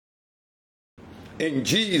In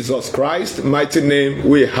Jesus Christ's mighty name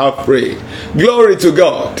we have prayed. Glory to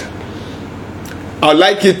God. I'd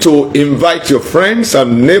like you to invite your friends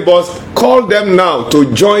and neighbors. Call them now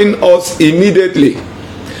to join us immediately,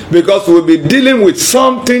 because we'll be dealing with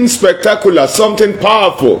something spectacular, something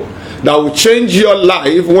powerful that will change your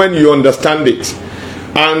life when you understand it.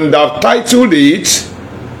 And I've titled it,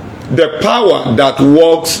 The Power That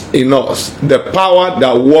Works in Us. The Power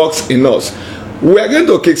That Works in Us. We are going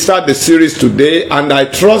to kickstart the series today, and I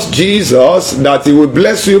trust Jesus that He will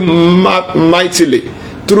bless you mightily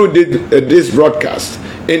through this broadcast.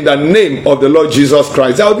 In the name of the Lord Jesus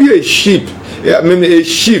Christ, there will be a shift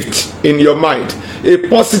in your mind, a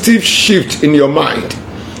positive shift in your mind.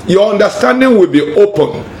 Your understanding will be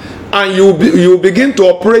open, and you begin to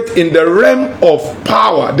operate in the realm of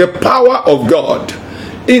power, the power of God,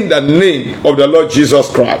 in the name of the Lord Jesus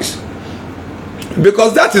Christ.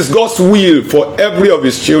 Because that is God's will for every of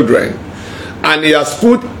His children, and He has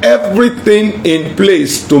put everything in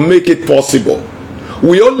place to make it possible.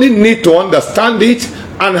 We only need to understand it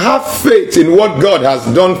and have faith in what God has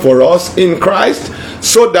done for us in Christ,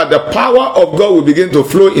 so that the power of God will begin to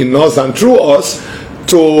flow in us and through us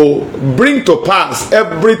to bring to pass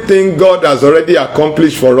everything God has already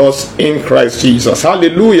accomplished for us in Christ Jesus.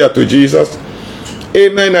 Hallelujah to Jesus.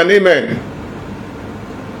 Amen and amen.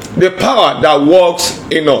 The power that works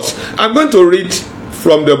in us. I'm going to read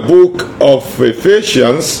from the book of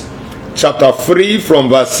Ephesians, chapter 3, from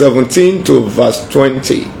verse 17 to verse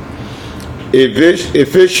 20.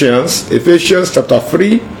 Ephesians chapter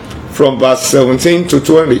 3, from verse 17 to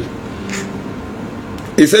 20.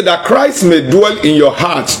 He said that Christ may dwell in your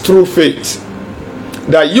hearts through faith,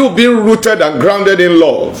 that you, being rooted and grounded in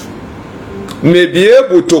love, may be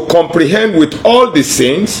able to comprehend with all the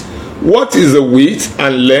saints what is the width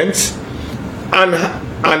and length and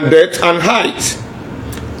depth and height,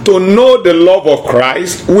 to know the love of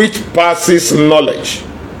Christ which passes knowledge,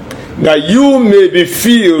 that you may be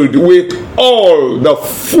filled with all the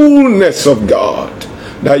fullness of God.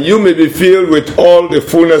 That you may be filled with all the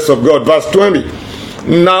fullness of God. Verse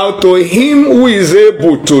 20. Now to Him who is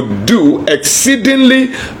able to do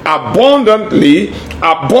exceedingly abundantly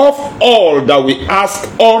above all that we ask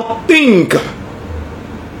or think,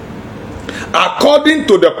 according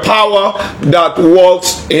to the power that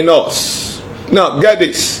works in us. Now get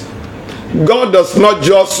this. God does not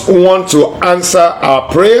just want to answer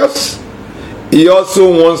our prayers, He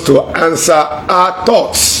also wants to answer our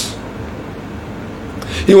thoughts.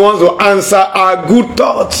 He wants to answer our good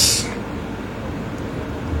thoughts.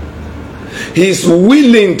 He's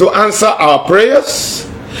willing to answer our prayers.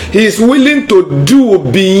 He's willing to do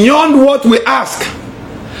beyond what we ask,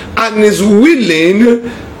 and is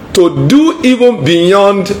willing to do even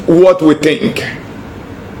beyond what we think.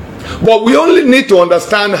 But we only need to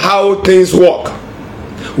understand how things work.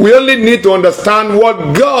 We only need to understand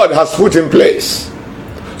what God has put in place,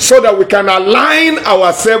 so that we can align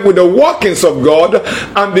ourselves with the workings of God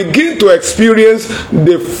and begin to experience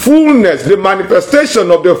the fullness, the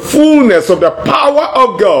manifestation of the fullness of the power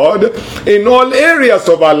of God in all areas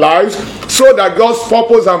of our lives, so that God's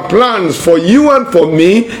purpose and plans for you and for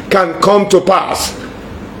me can come to pass.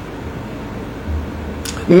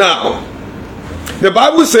 Now, the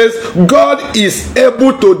Bible says God is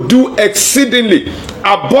able to do exceedingly,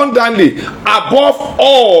 abundantly, above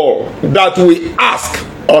all that we ask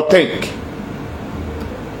or think.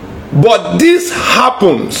 But this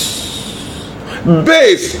happens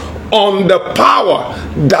based on the power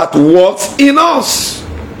that works in us.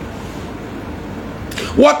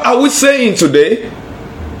 What are we saying today?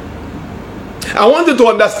 I want you to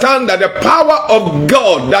understand that the power of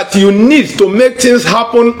God that you need to make things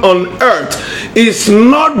happen on earth is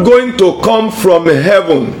not going to come from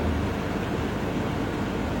heaven.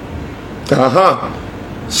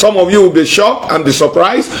 Some of you will be shocked and be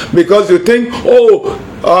surprised, because you think,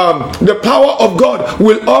 the power of God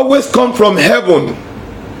will always come from heaven.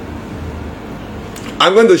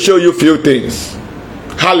 I'm going to show you a few things.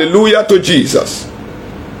 Hallelujah to Jesus.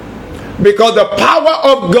 Because the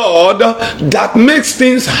power of God that makes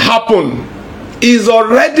things happen is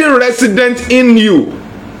already resident in you.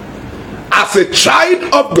 As a child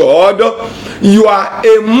of God, you are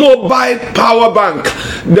a mobile power bank.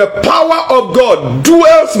 The power of God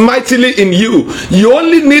dwells mightily in you. You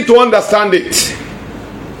only need to understand it.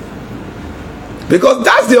 Because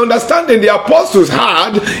that's the understanding the apostles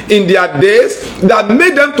had in their days that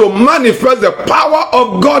made them to manifest the power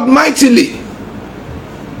of God mightily.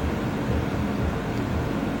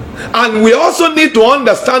 And we also need to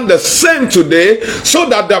understand the same today, so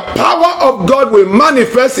that the power of God will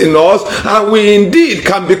manifest in us, and we indeed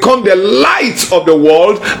can become the light of the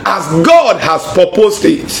world as God has purposed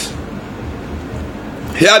it.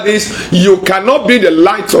 Hear this: you cannot be the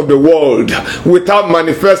light of the world without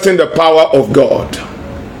manifesting the power of God.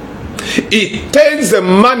 It takes the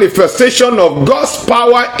manifestation of God's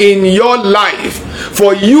power in your life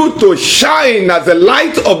for you to shine as the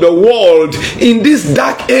light of the world in this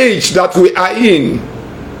dark age that we are in.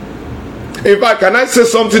 In fact, can I say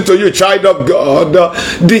something to you, child of God?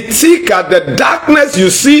 The thicker the darkness you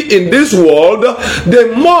see in this world,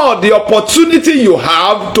 the more the opportunity you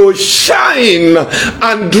have to shine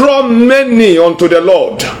and draw many unto the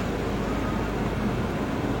Lord.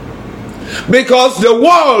 Because the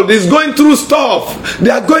world is going through stuff. They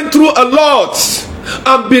are going through a lot.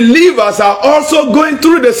 And believers are also going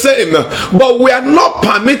through the same. But we are not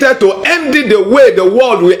permitted to end it the way the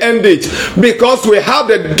world will end it. Because we have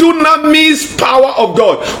the dunamis power of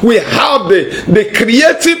God. We have the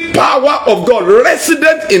creative power of God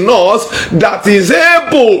resident in us, that is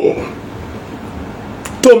able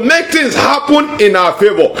to make things happen in our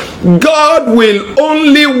favor. God will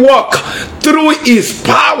only work through his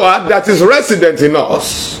power that is resident in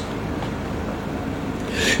us.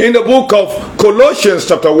 In the book of Colossians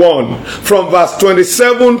chapter 1, from verse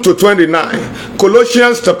 27 to 29.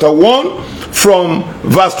 Colossians chapter 1, from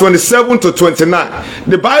verse 27 to 29.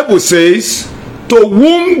 The Bible says, to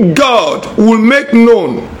whom God will make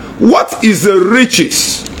known what is the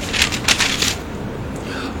riches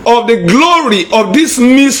of the glory of this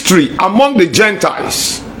mystery among the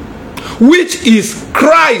Gentiles, which is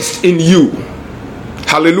Christ in you.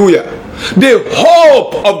 Hallelujah. The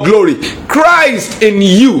hope of glory. Christ in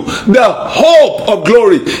you, the hope of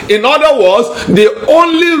glory. In other words, the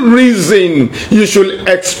only reason you should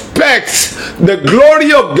expect the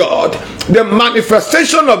glory of God, the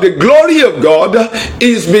manifestation of the glory of God,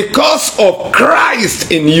 is because of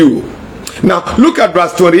Christ in you. Now look at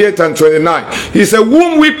verse 28 and 29. He said,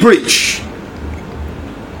 whom we preach,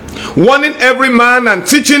 warning every man and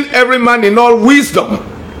teaching every man in all wisdom,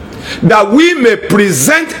 that we may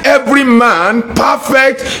present every man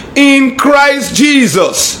perfect in Christ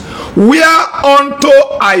Jesus, whereunto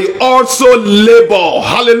I also labor.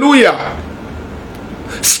 Hallelujah.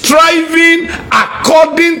 Striving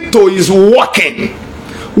according to his working,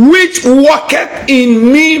 which worketh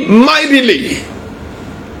in me mightily.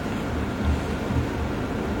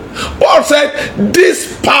 Paul said,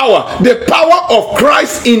 this power, the power of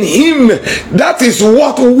Christ in him, that is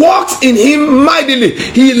what works in him mightily.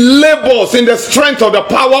 He labors in the strength of the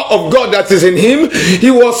power of God that is in him.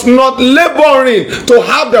 He was not laboring to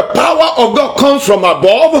have the power of God comes from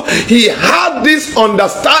above. He had this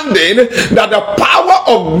understanding that the power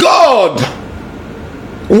of God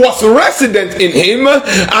was resident in him,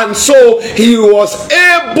 and so he was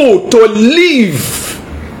able to live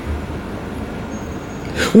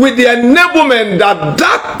with the enablement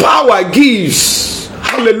that power gives.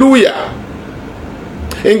 Hallelujah.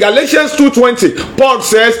 In Galatians 2:20, Paul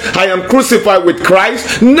says, I am crucified with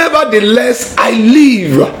Christ, nevertheless I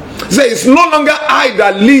live. There is no longer I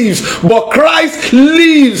that lives, but Christ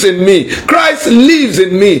lives in me. Christ lives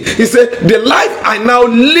in me. He said, the life I now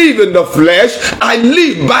live in the flesh, I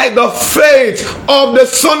live by the faith of the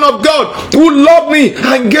Son of God, who loved me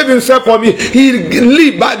and gave himself for me. He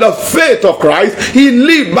lived by the faith of Christ. He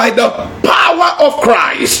lived by the power of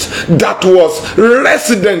Christ that was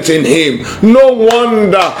resident in him. No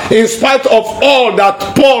wonder, in spite of all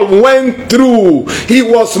that Paul went through, he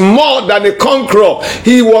was more than a conqueror.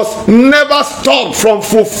 He was never stopped from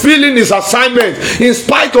fulfilling his assignment in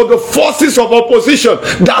spite of the forces of opposition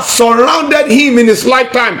that surrounded him in his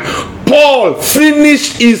lifetime. Paul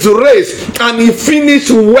finished his race, and he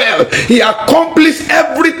finished well. He accomplished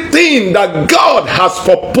everything that God has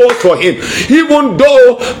proposed for him. Even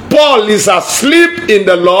though Paul is asleep in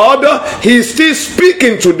the Lord, he is still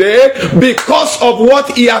speaking today because of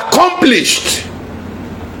what he accomplished.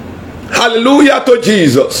 Hallelujah to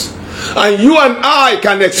Jesus. And you and I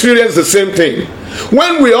can experience the same thing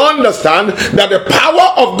when we understand that the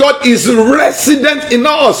power of God is resident in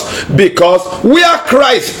us, because where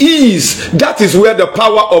Christ is, that is where the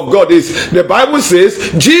power of God is. The Bible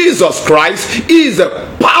says Jesus Christ is the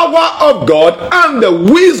power of God and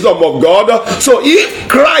the wisdom of God. So if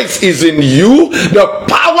Christ is in you, the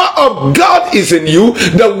power of God is in you,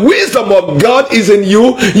 the wisdom of God is in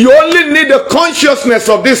you, you only need the consciousness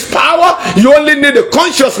of this power, you only need the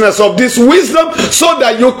consciousness of this wisdom, so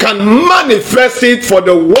that you can manifest it for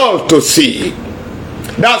the world to see.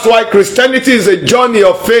 That's why Christianity is a journey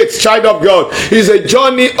of faith, child of God. It's a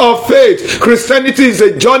journey of faith. Christianity is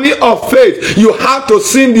a journey of faith. You have to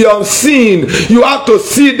see the unseen. You have to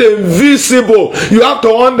see the invisible. You have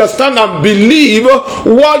to understand and believe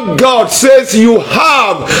what God says you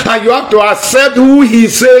have. And you have to accept who He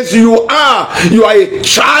says you are. You are a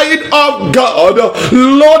child of God,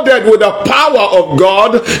 loaded with the power of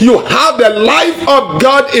God. You have the life of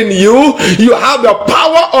God in you. You have the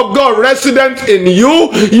power of God resident in you.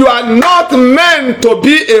 You are not meant to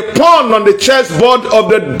be a pawn on the chessboard of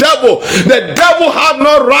the devil. The devil have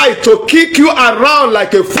no right to kick you around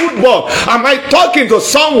like a football. Am I talking to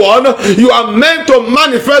someone? You are meant to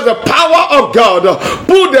manifest the power of God.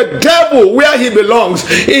 Put the devil where he belongs.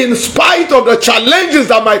 In spite of the challenges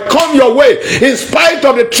that might come your way, in spite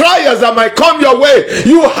of the trials that might come your way,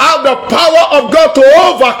 you have the power of God to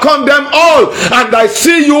overcome them all. And I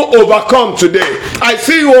see you overcome today. I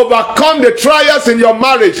see you overcome the trials in your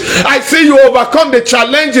marriage. I see you overcome the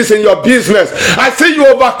challenges in your business. I see you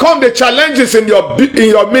overcome the challenges in your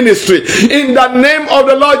ministry. In the name of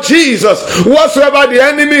the Lord Jesus, whatsoever the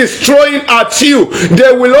enemy is throwing at you,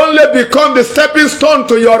 they will only become the stepping stone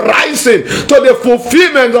to your rising, to the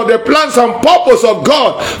fulfillment of the plans and purpose of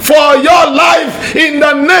God for your life, in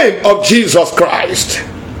the name of Jesus Christ.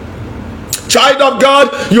 Child of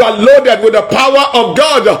God, you are loaded with the power of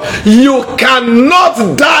God. You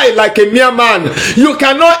cannot die like a mere man. You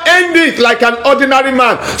cannot end it like an ordinary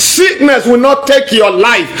man. Sickness will not take your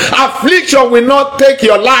life. Affliction will not take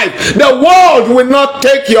your life. The world will not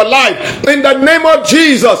take your life. In the name of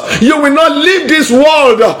Jesus, you will not leave this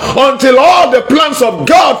world until all the plans of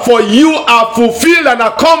God for you are fulfilled and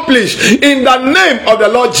accomplished. In the name of the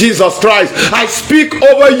Lord Jesus Christ, I speak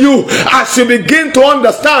over you as you begin to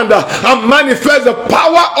understand and manifest the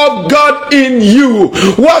power of God in you.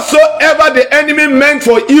 Whatsoever the enemy meant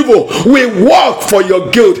for evil will work for your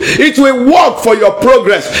good. It will work for your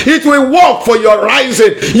progress. It will work for your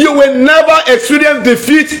rising. You will never experience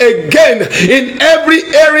defeat again in every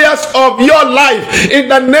areas of your life. In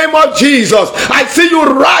the name of Jesus, I see you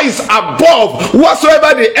rise above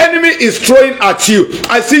whatsoever the enemy is throwing at you.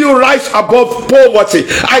 I see you rise above poverty.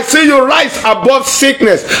 I see you rise above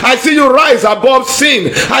sickness. I see you rise above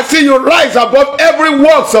sin. I see you rise above every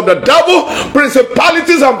works of the devil.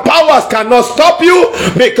 Principalities and powers cannot stop you,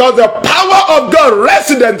 because the power of God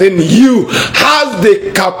resident in you has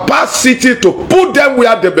the capacity to put them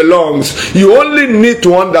where they belong. You only need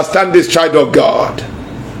to understand this, child of God.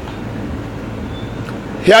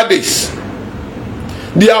 Hear this.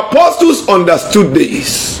 The apostles understood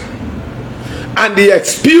this, and they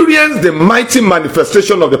experienced the mighty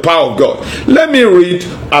manifestation of the power of God. Let me read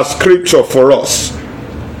a scripture for us.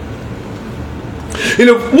 In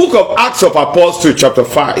the book of Acts of Apostles chapter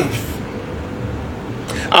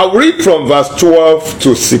 5, I'll read from verse 12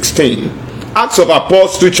 to 16. Acts of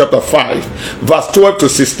Apostles chapter 5 verse 12 to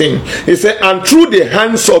 16. He said, and through the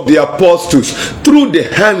hands of the apostles,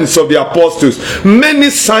 many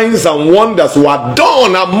signs and wonders were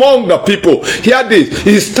done among the people. Hear this.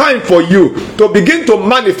 It's time for you to begin to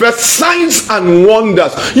manifest signs and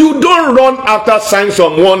wonders. You don't run after signs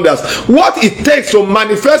and wonders. What it takes to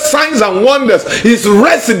manifest signs and wonders is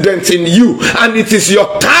resident in you, and it is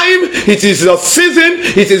your time, it is your season,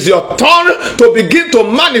 it is your turn to begin to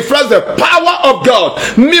manifest the power of God.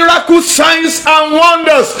 Miracle signs and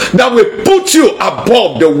wonders that will put you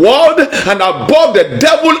above the world and above the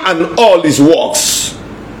devil and all his works.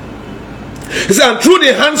 He said, and through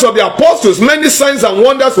the hands of the apostles many signs and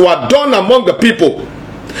wonders were done among the people,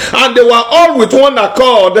 and they were all with one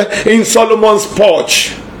accord in Solomon's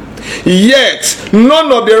porch. Yet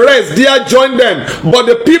none of the rest dare join them, but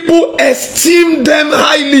the people esteemed them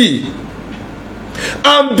highly.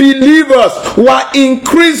 And believers were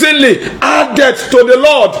increasingly added to the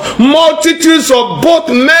Lord, multitudes of both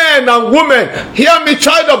men and women. Hear me,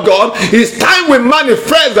 child of God. It's time we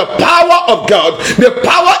manifest the power of God. The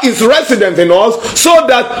power is resident in us, so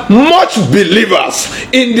that much believers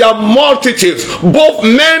in their multitudes, both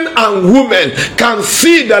men and women, can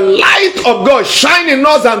see the light of God shine in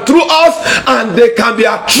us and through us, and they can be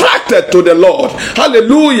attracted to the Lord.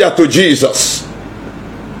 Hallelujah to Jesus.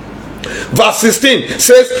 Verse 16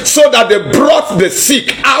 says, so that they brought the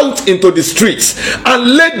sick out into the streets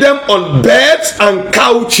and laid them on beds and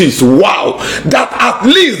couches. Wow. That at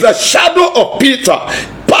least the shadow of Peter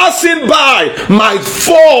passing by might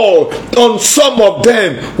fall on some of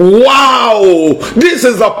them. Wow. This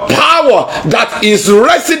is a power that is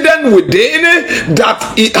resident within,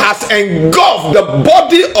 that it has engulfed the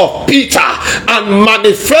body of Peter and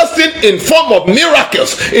manifested in form of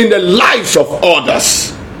miracles in the lives of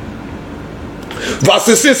others. Verse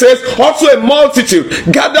 16 says, also a multitude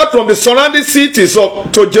gathered from the surrounding cities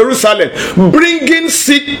to Jerusalem, bringing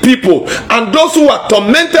sick people and those who were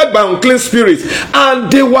tormented by unclean spirits,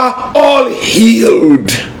 and they were all healed.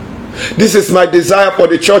 This is my desire for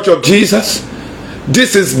the church of Jesus.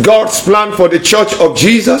 This is God's plan for the church of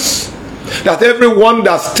Jesus. That everyone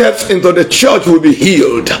that steps into the church will be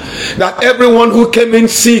healed. That everyone who came in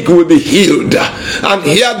sick will be healed. And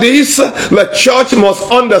hear this, the church must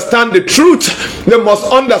understand the truth. They must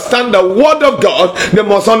understand the word of God. They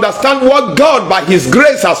must understand what God by his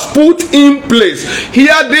grace has put in place.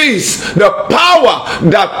 Hear this, the power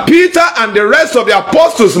that Peter and the rest of the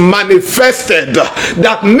apostles manifested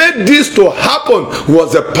that made this to happen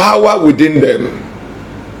was the power within them.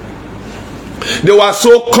 They were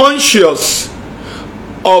so conscious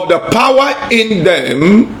of the power in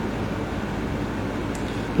them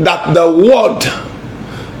that the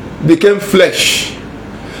word became flesh.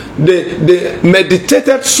 They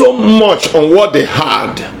meditated so much on what they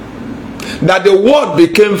had that the word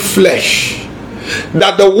became flesh.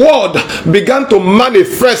 That the word began to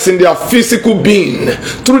manifest in their physical being,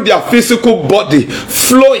 through their physical body,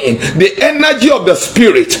 flowing. The energy of the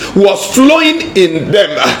spirit was flowing in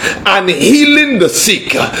them and healing the sick,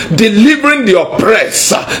 delivering the oppressed,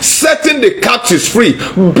 setting the captives free,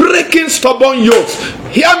 breaking stubborn yokes.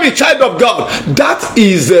 Hear me, child of God, that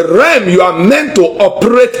is the realm you are meant to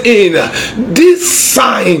operate in. These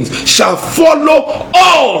signs shall follow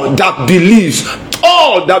all that believes.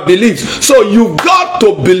 All that believes. So you've got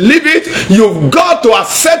to believe it, you've got to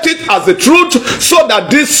accept it as the truth, so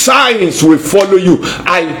that these signs will follow you.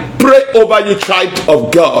 I pray over you, child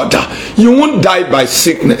of God, you won't die by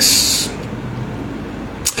sickness.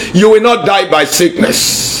 You will not die by sickness.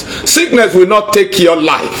 Sickness will not take your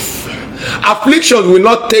life. Afflictions will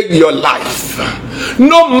not take your life.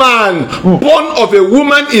 No man born of a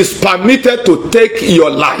woman is permitted to take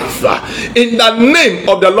your life. In the name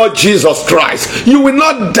of the Lord Jesus Christ, you will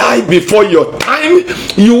not die before your time.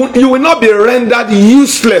 You will not be rendered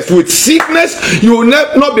useless with sickness. You will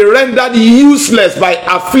not be rendered useless by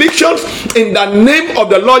afflictions. In the name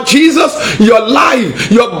of the Lord Jesus, your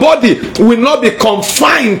life, your body will not be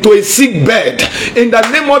confined to a sick bed. In the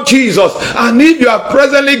name of Jesus. And if you are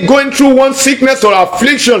presently going through one sickness or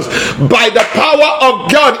afflictions, by the power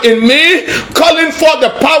of God in me, calling for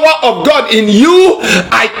the power of God in you,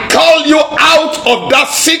 I call you out of that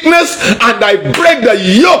sickness and I break the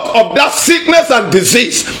yoke of that sickness and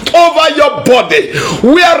disease over your body.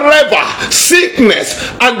 Wherever sickness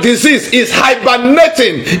and disease is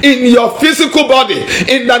hibernating in your physical body,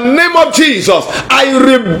 in the name of Jesus, I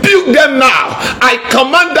rebuke them now. I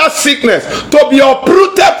command that sickness to be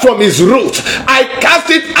uprooted from its root. I cast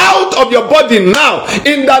it out of your body now.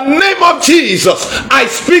 In the name of Jesus, I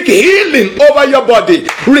speak healing over your body.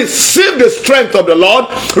 Receive the strength of the Lord.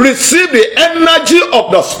 Receive the energy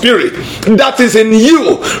of the Spirit that is in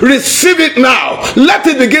you. Receive it now. Let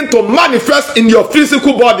it begin to manifest in your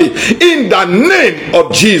physical body in the name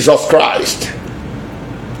of Jesus Christ.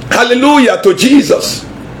 Hallelujah to Jesus.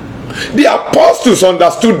 The apostles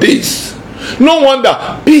understood this. No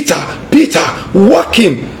wonder Peter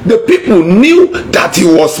walking, the people knew that he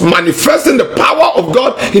was manifesting the power of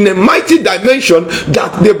God in a mighty dimension,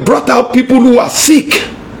 that they brought out people who are sick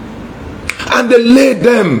and they laid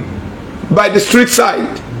them by the street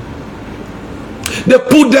side. They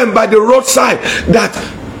put them by the roadside, that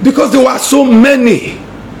because there were so many,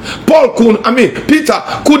 Peter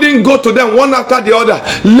couldn't go to them one after the other,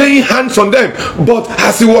 laying hands on them. But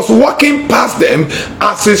as he was walking past them,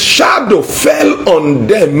 as his shadow fell on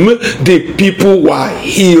them, the people were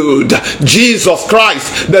healed. Jesus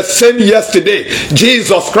Christ, the same yesterday.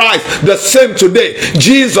 Jesus Christ, the same today.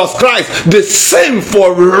 Jesus Christ, the same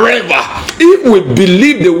forever. If we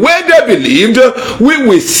believe the way they believed, we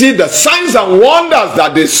will see the signs and wonders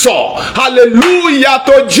that they saw. Hallelujah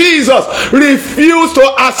to Jesus. Refuse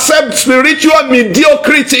to accept spiritual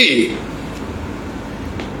mediocrity.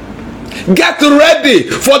 Get ready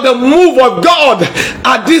for the move of God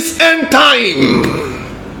at this end time.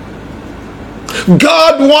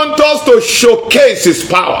 God wants us to showcase his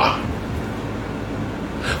power.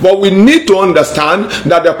 But we need to understand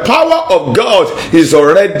that the power of God is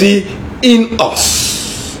already in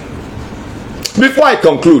us. Before I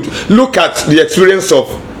conclude, look at the experience of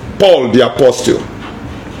Paul the Apostle.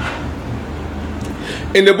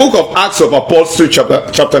 In the book of Acts of Apostles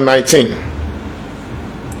chapter 19,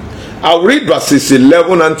 I'll read verses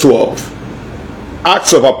 11 and 12.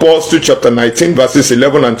 Acts of Apostles chapter 19 verses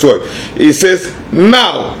 11 and 12. It says,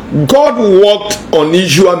 now God worked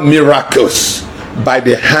unusual miracles by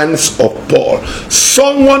the hands of Paul.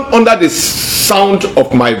 Someone under the sound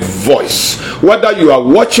of my voice, whether you are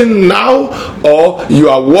watching now or you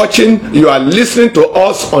are listening to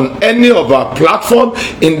us on any of our platform,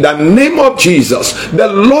 in the name of Jesus, the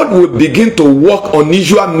Lord will begin to work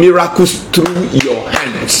unusual miracles through your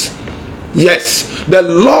hands. Yes, the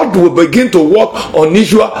Lord will begin to work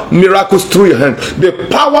unusual miracles through your hand. The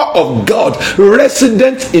power of God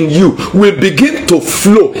resident in you will begin to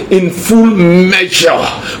flow in full measure,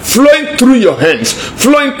 flowing through your hands,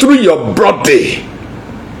 flowing through your body,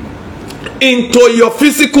 into your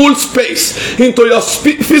physical space, into your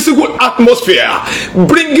physical atmosphere,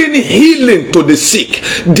 bringing healing to the sick,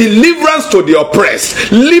 deliverance to the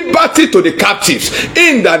oppressed, liberty to the captives,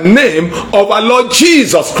 in the name of our Lord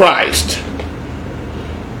Jesus Christ.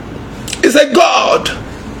 It's a God.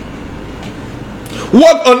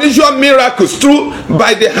 What unusual miracles through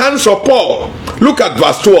by the hands of Paul. Look at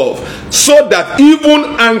verse 12. So that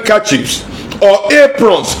even handkerchiefs or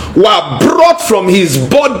aprons were brought from his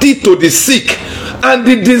body to the sick, and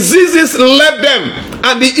the diseases left them,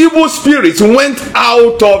 and the evil spirits went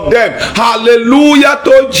out of them. Hallelujah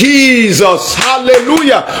to Jesus.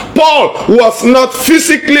 Hallelujah. Paul was not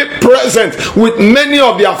physically present with many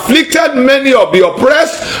of the afflicted, many of the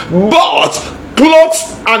oppressed, but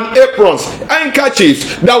clothes and aprons,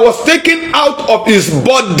 handkerchiefs that was taken out of his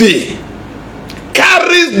body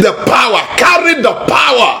carried the power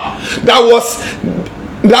that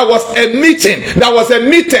was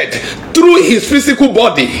emitted through his physical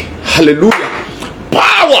body. Hallelujah.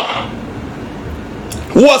 Power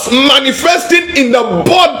was manifesting in the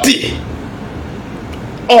body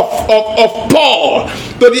of Paul,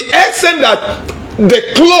 to the extent that the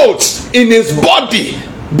clothes in his body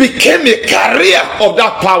became a carrier of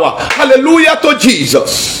that power. Hallelujah to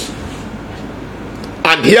Jesus.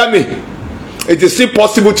 And hear me, it is still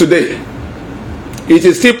possible today. It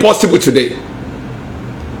is still possible today.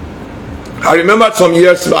 I remember some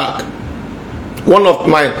years back, one of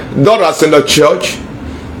my daughters in the church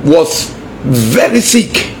was very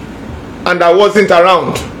sick, and I wasn't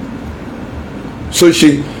around. So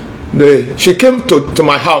she came to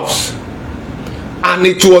my house, and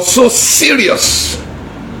it was so serious.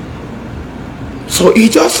 So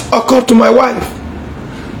it just occurred to my wife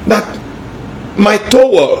that my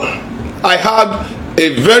towel, I had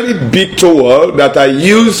a very big towel that I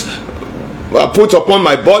use, put upon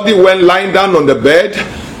my body when lying down on the bed,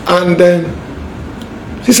 and then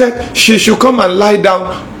she said she should come and lie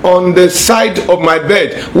down on the side of my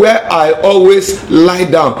bed where I always lie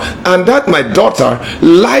down, and that my daughter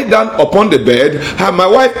lie down upon the bed, and my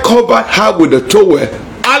wife covered her with a towel.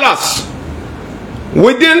 Alas,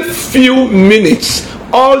 within few minutes,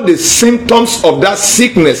 all the symptoms of that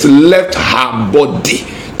sickness left her body.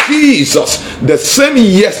 Jesus, the same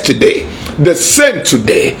yesterday, the same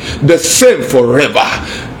today, the same forever.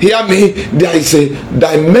 Hear me, there is a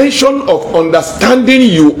dimension of understanding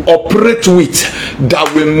you operate with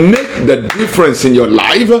that will make the difference in your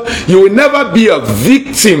life. You will never be a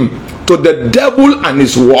victim to the devil and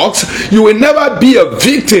his works. You will never be a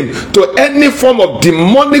victim to any form of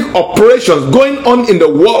demonic operations going on in the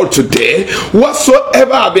world today.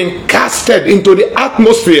 Whatsoever have been casted into the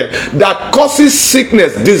atmosphere that causes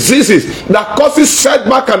sickness, diseases, that causes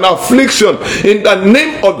setback and affliction, in the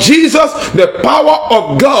name of Jesus, the power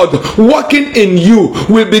of God working in you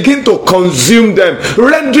will begin to consume them,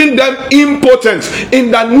 rendering them impotent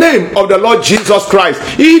in the name of the Lord Jesus Christ.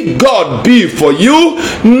 If God be for you,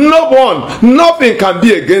 nothing can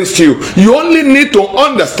be against you. You only need to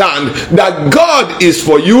understand that God is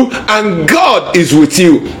for you and God is with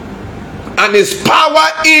you, and his power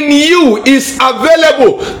in you is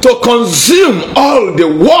available to consume all the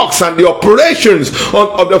works and the operations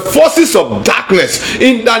of the forces of darkness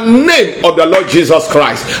in the name of the Lord Jesus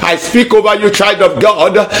Christ. I speak over you, child of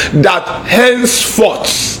God, that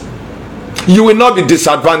henceforth you will not be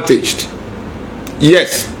disadvantaged.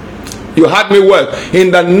 Yes, you heard me well.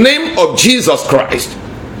 In the name of Jesus Christ,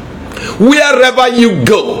 wherever you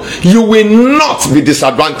go, you will not be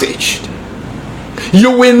disadvantaged.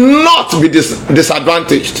 You will not be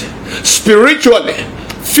disadvantaged spiritually,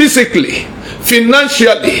 physically,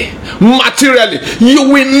 financially, materially. You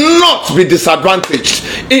will not be disadvantaged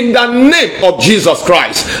in the name of Jesus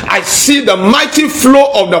Christ. I see the mighty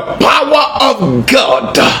flow of the power of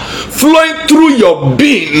God flowing through your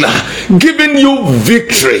being, giving you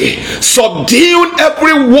victory, subduing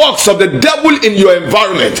every works of the devil in your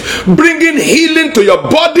environment, bringing healing to your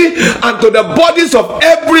body and to the bodies of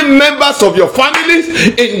every members of your families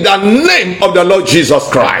in the name of the Lord Jesus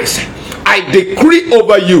Christ. I decree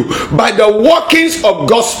over you, by the workings of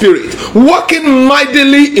God's Spirit working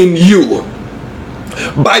mightily in you,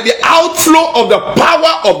 by the outflow of the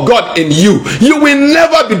power of God in you, you will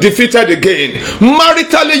never be defeated again.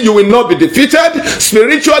 Maritally, you will not be defeated.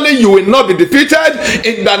 Spiritually, you will not be defeated.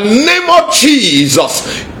 In the name of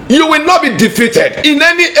Jesus, you will not be defeated in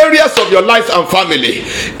any areas of your life and family.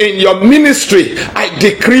 In your ministry, I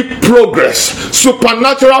decree progress,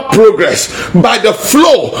 supernatural progress, by the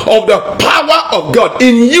flow of the power of God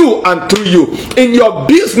in you and through you. In your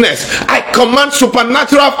business, I command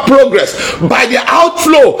supernatural progress by the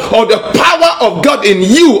outflow of the power of God in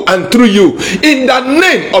you and through you. In the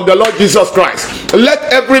name of the Lord Jesus Christ, let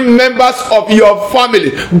every members of your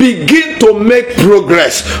family begin to make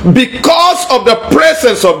progress because of the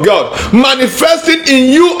presence of God manifesting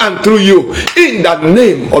in you and through you. In the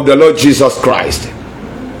name of the Lord Jesus Christ,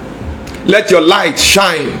 let your light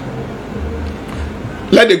shine.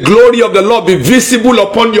 Let the glory of the Lord be visible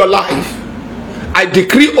upon your life. I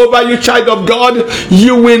decree over you, child of God,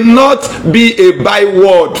 you will not be a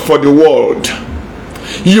byword for the world.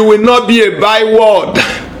 You will not be a byword.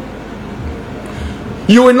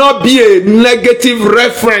 You will not be a negative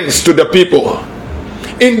reference to the people.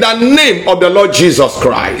 In the name of the Lord Jesus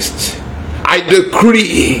Christ, I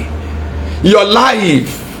decree your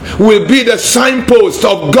life will be the signpost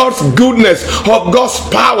of God's goodness, of God's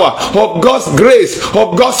power, of God's grace,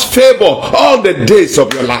 of God's favor all the days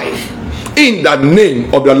of your life. In the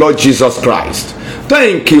name of the Lord Jesus Christ.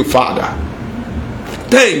 Thank you, Father.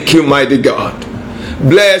 Thank you, mighty God.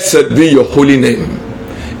 Blessed be your holy name.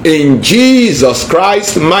 In Jesus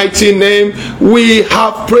Christ's mighty name we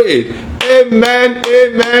have prayed. Amen,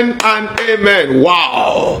 amen, and amen.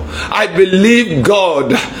 Wow. I believe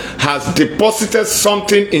God has deposited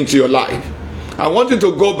something into your life. I want you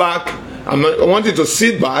to go back. I want you to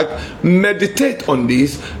sit back, meditate on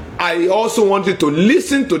this. I also want you to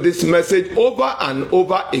listen to this message over and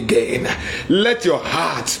over again. Let your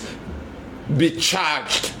heart be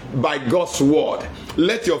charged by God's word.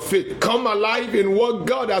 Let your faith come alive in what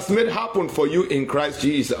God has made happen for you in Christ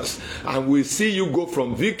Jesus. And we'll see you go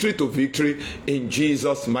from victory to victory in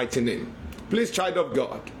Jesus' mighty name. Please, child of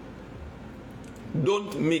God,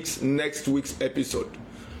 don't mix next week's episode,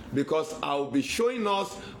 because I'll be showing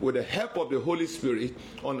us with the help of the Holy Spirit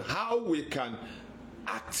on how we can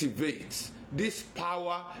activate this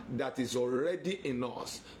power that is already in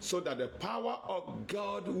us, so that the power of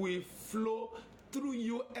God will flow through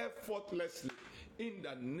you effortlessly in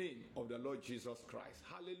the name of the Lord Jesus Christ.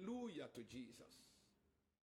 Hallelujah to Jesus.